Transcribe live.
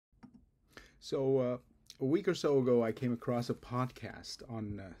A week or so ago, I came across a podcast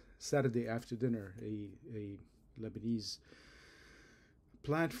on Saturday after dinner, a Lebanese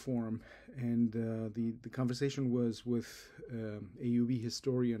platform, and the conversation was with AUB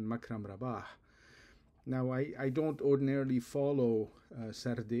historian Makram Rabah. Now, I don't ordinarily follow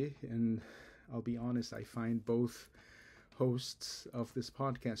Saturday, and I'll be honest, I find both hosts of this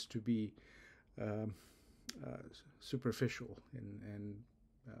podcast to be superficial and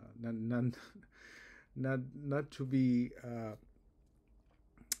not to be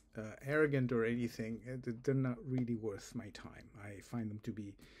arrogant or anything. They're not really worth my time. I find them to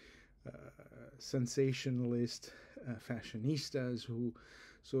be sensationalist fashionistas who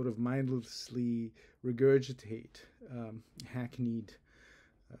sort of mindlessly regurgitate hackneyed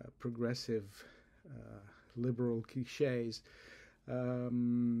progressive liberal cliches,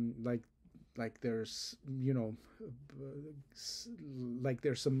 like there's like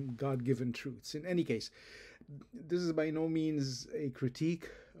there's some God-given truths. In any case, this is by no means a critique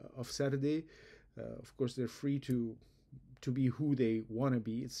of Saturday. Of course, they're free to be who they want to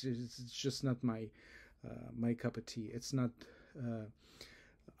be. It's just not my cup of tea. It's not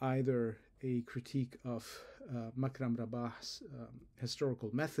either a critique of Makram Rabah's historical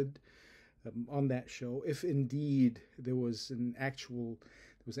method on that show, if indeed there was actual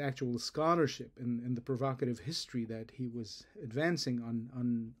scholarship in the provocative history that he was advancing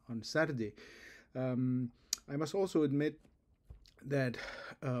on Saturday. I must also admit that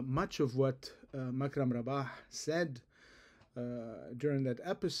much of what Makram Rabah said during that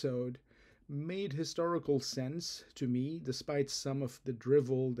episode made historical sense to me, despite some of the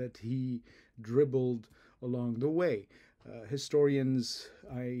drivel that he dribbled along the way. Historians,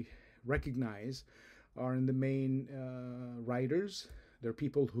 I recognize, are in the main writers. They're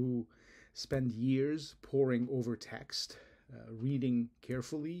people who spend years poring over text, reading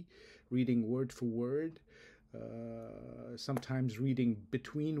carefully, reading word for word, sometimes reading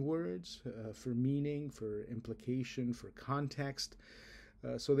between words for meaning, for implication, for context.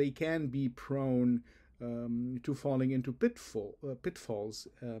 So they can be prone to falling into pitfalls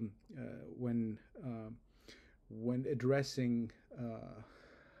when addressing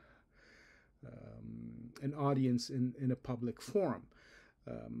an audience in a public forum.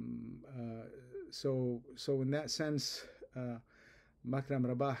 So in that sense, Makram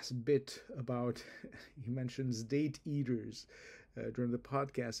Rabah's bit about, he mentions date eaters during the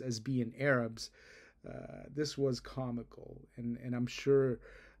podcast as being Arabs, this was comical, and I'm sure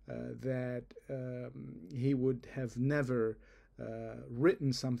that he would have never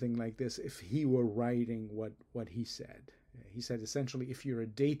written something like this if he were writing what he said. He said essentially, if you're a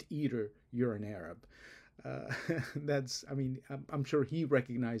date eater, you're an Arab. I'm sure he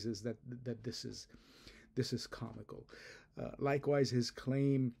recognizes that this is comical. Likewise, his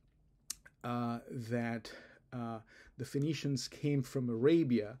claim that the Phoenicians came from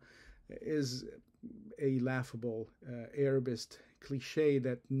Arabia is a laughable Arabist cliche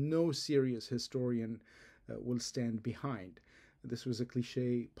that no serious historian will stand behind. This was a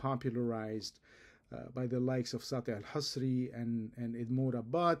cliche popularized by the likes of Sateh al-Hasri and Edmond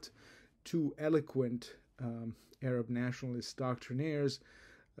Rabat, two eloquent Arab nationalist doctrinaires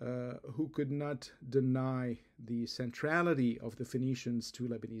who could not deny the centrality of the Phoenicians to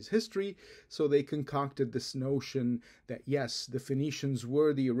Lebanese history, so they concocted this notion that yes, the Phoenicians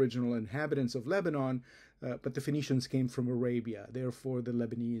were the original inhabitants of Lebanon, but the Phoenicians came from Arabia. Therefore, the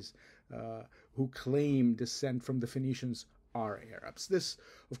Lebanese who claim descent from the Phoenicians are Arabs. This,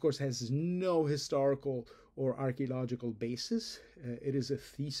 of course, has no historical or archaeological basis. It's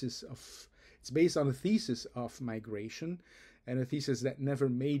based on a thesis of migration, and a thesis that never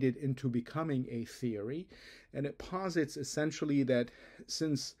made it into becoming a theory. And it posits essentially that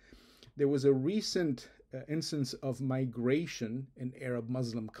since there was a recent instance of migration in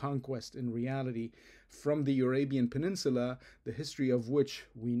Arab-Muslim conquest in reality from the Arabian Peninsula, the history of which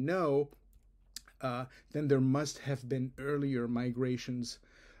we know, then there must have been earlier migrations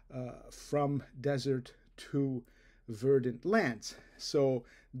from desert to verdant lands. So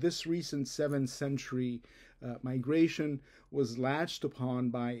this recent 7th century migration was latched upon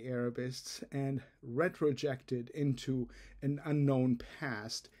by Arabists and retrojected into an unknown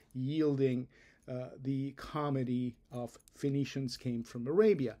past, yielding the comedy of Phoenicians came from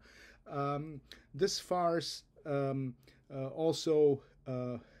Arabia. This farce also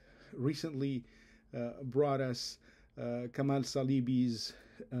recently brought us Kamal Salibi's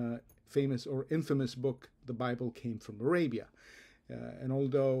famous or infamous book, The Bible Came from Arabia. And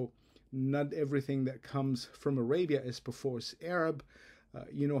although not everything that comes from Arabia is perforce Arab,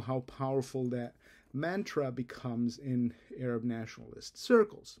 you know how powerful that mantra becomes in Arab nationalist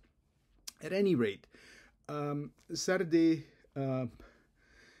circles. At any rate, Sarde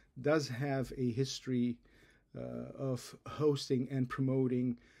does have a history of hosting and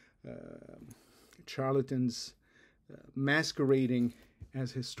promoting charlatans masquerading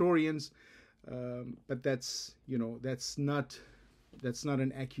as historians, but that's not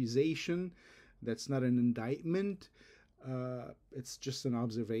an accusation, that's not an indictment. It's just an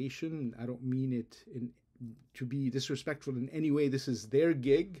observation. I don't mean it to be disrespectful in any way. This is their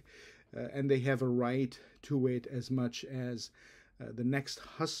gig, and they have a right to it as much as the next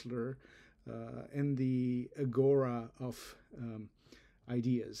hustler in the agora of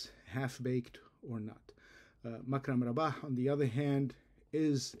ideas, half-baked or not. Makram Rabah, on the other hand,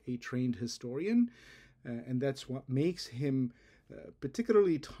 is a trained historian, and that's what makes him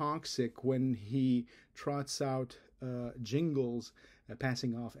particularly toxic when he trots out jingles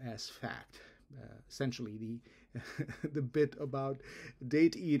passing off as fact. Essentially, the bit about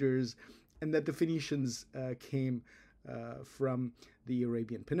date eaters and that the Phoenicians came from the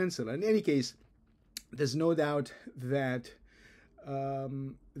Arabian Peninsula. In any case, there's no doubt that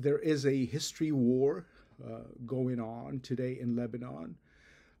there is a history war going on today in Lebanon,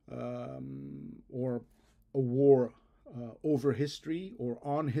 or a war over history or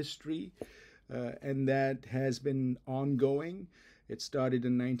on history, and that has been ongoing. It started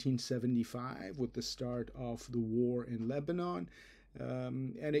in 1975 with the start of the war in Lebanon,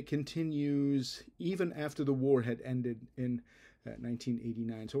 and it continues even after the war had ended in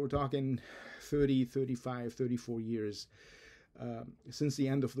 1989. So we're talking 30, 35, 34 years since the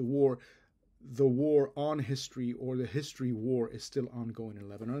end of the war. The war on history, or the history war, is still ongoing in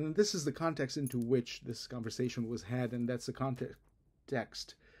Lebanon. And this is the context into which this conversation was had, and that's the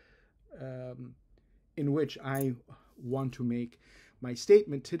context in which I want to make my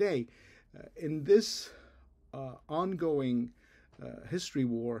statement today. In this ongoing history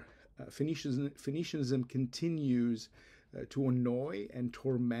war, Phoenicianism continues to annoy and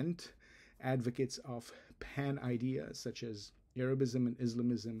torment advocates of pan ideas such as Arabism and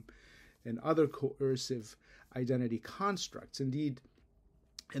Islamism and other coercive identity constructs. Indeed,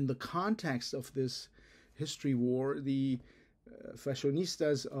 in the context of this history war, the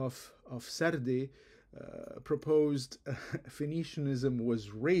fashionistas of Sarde proposed Phoenicianism was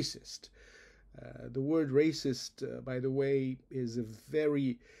racist. The word racist, by the way, is a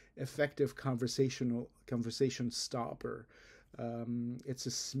very effective conversation stopper. It's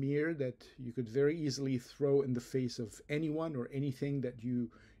a smear that you could very easily throw in the face of anyone or anything that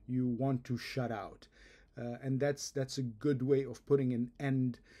you want to shut out, and that's a good way of putting an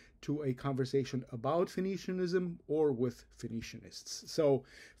end to a conversation about Phoenicianism or with Phoenicianists. So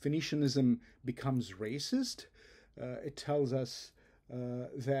Phoenicianism becomes racist. It tells us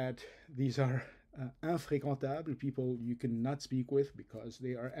that these are infréquentables, people you cannot speak with because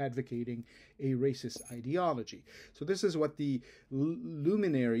they are advocating a racist ideology. So this is what the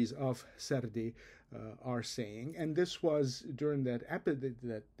luminaries of Sarde are saying, and this was during that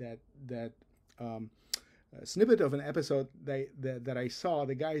snippet of an episode that I saw.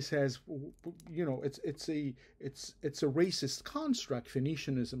 The guy says, it's a racist construct,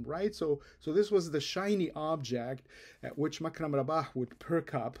 Phoenicianism, right? So this was the shiny object at which Makram Rabah would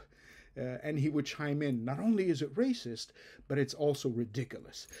perk up, and he would chime in. Not only is it racist, but it's also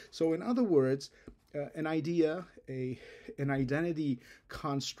ridiculous. So in other words, an idea, an identity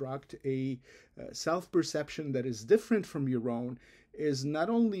construct, a self-perception that is different from your own is not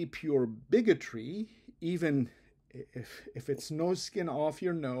only pure bigotry, even if it's no skin off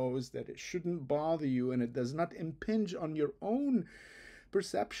your nose, that it shouldn't bother you and it does not impinge on your own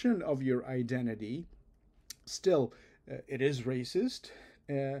perception of your identity, still, it is racist.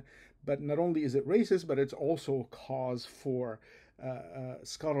 But not only is it racist, but it's also a cause for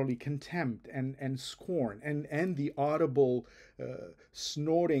scholarly contempt and scorn and the audible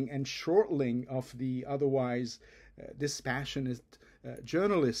snorting and chortling of the otherwise dispassionate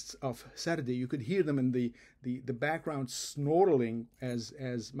journalists of Sarde. You could hear them in the background snorting as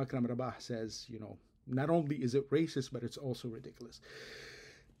Makram Rabah says, not only is it racist, but it's also ridiculous.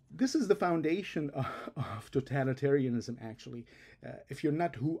 This is the foundation of totalitarianism, actually. If you're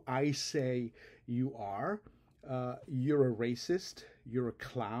not who I say you are, you're a racist, you're a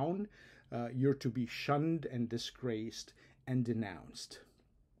clown, you're to be shunned and disgraced and denounced.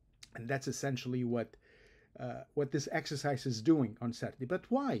 And that's essentially what this exercise is doing on Saturday. But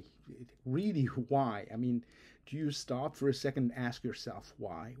why? Really, why? I mean, do you stop for a second and ask yourself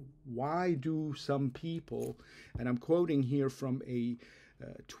why? Why do some people, and I'm quoting here from a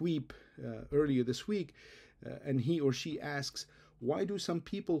Tweep earlier this week, and he or she asks, Why do some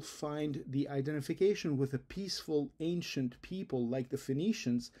people find the identification with a peaceful ancient people like the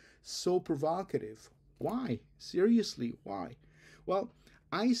Phoenicians so provocative? Why? Seriously, why? Well,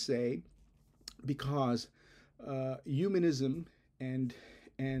 I say because humanism and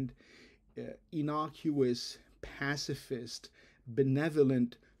innocuous, pacifist,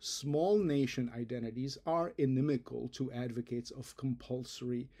 benevolent, small nation identities are inimical to advocates of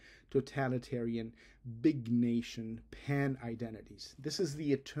compulsory, totalitarian, big nation, pan identities. This is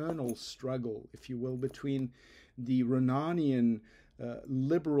the eternal struggle, if you will, between the Renanian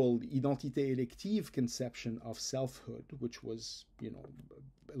liberal identité élective conception of selfhood, which was,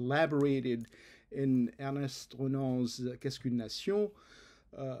 elaborated in Ernest Renan's Qu'est-ce qu'une nation,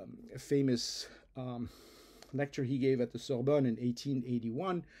 a famous lecture he gave at the Sorbonne in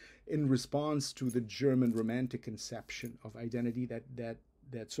 1881 in response to the German Romantic conception of identity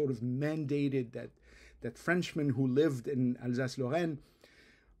that sort of mandated that Frenchmen who lived in Alsace-Lorraine,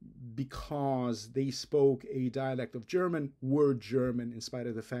 because they spoke a dialect of German, were German in spite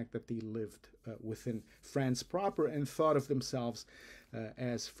of the fact that they lived within France proper and thought of themselves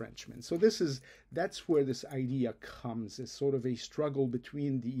as Frenchmen. So that's where this idea comes, as sort of a struggle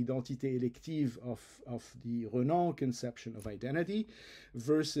between the identité élective of the Renan conception of identity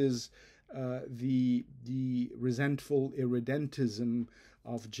versus the resentful irredentism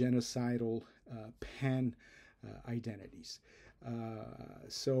of genocidal pan identities.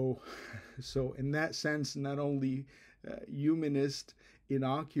 So in that sense, not only humanist,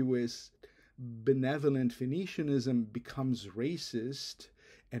 innocuous, benevolent Phoenicianism becomes racist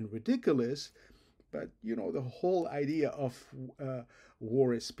and ridiculous, but the whole idea of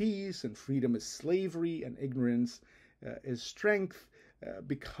war is peace and freedom is slavery and ignorance is strength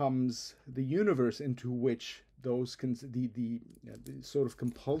becomes the universe into which the sort of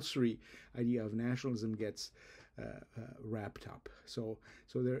compulsory idea of nationalism gets wrapped up. So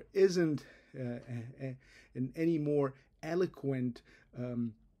there isn't an any more eloquent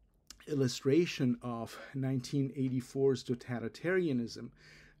illustration of 1984's totalitarianism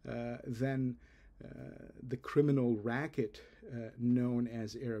than the criminal racket known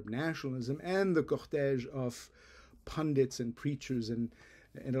as Arab nationalism and the cortege of pundits and preachers and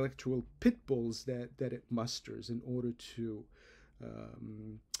intellectual pit bulls that it musters in order to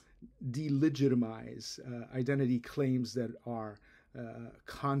delegitimize identity claims that are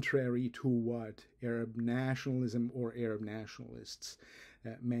contrary to what Arab nationalism or Arab nationalists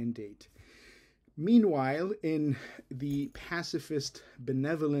mandate. Meanwhile, in the pacifist,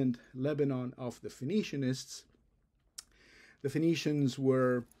 benevolent Lebanon of the Phoenicianists, the Phoenicians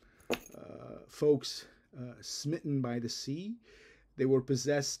were folks smitten by the sea. They were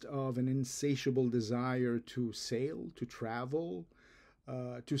possessed of an insatiable desire to sail, to travel,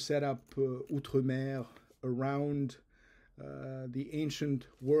 to set up outre-mer around the ancient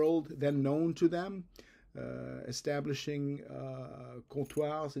world then known to them, establishing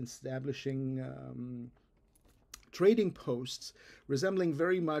comptoirs, establishing trading posts resembling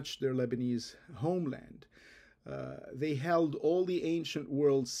very much their Lebanese homeland. They held all the ancient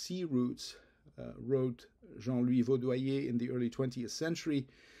world's sea routes, wrote Jean-Louis Vaudoyer in the early 20th century,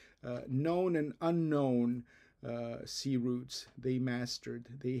 known and unknown sea routes they mastered,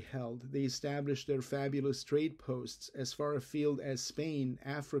 they held. They established their fabulous trade posts as far afield as Spain,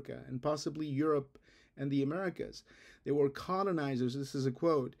 Africa, and possibly Europe and the Americas. They were colonizers, this is a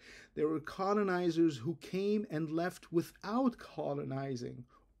quote, they were colonizers who came and left without colonizing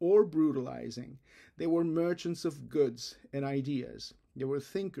or brutalizing. They were merchants of goods and ideas. They were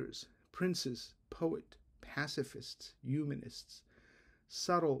thinkers, princes, poet, pacifists, humanists,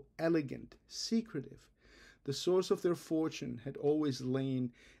 subtle, elegant, secretive. The source of their fortune had always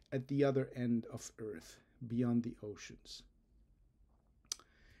lain at the other end of earth, beyond the oceans.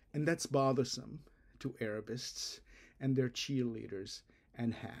 And that's bothersome to Arabists and their cheerleaders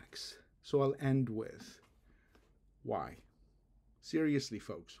and hacks. So I'll end with, why? Seriously,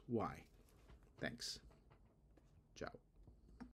 folks, why? Thanks. Ciao.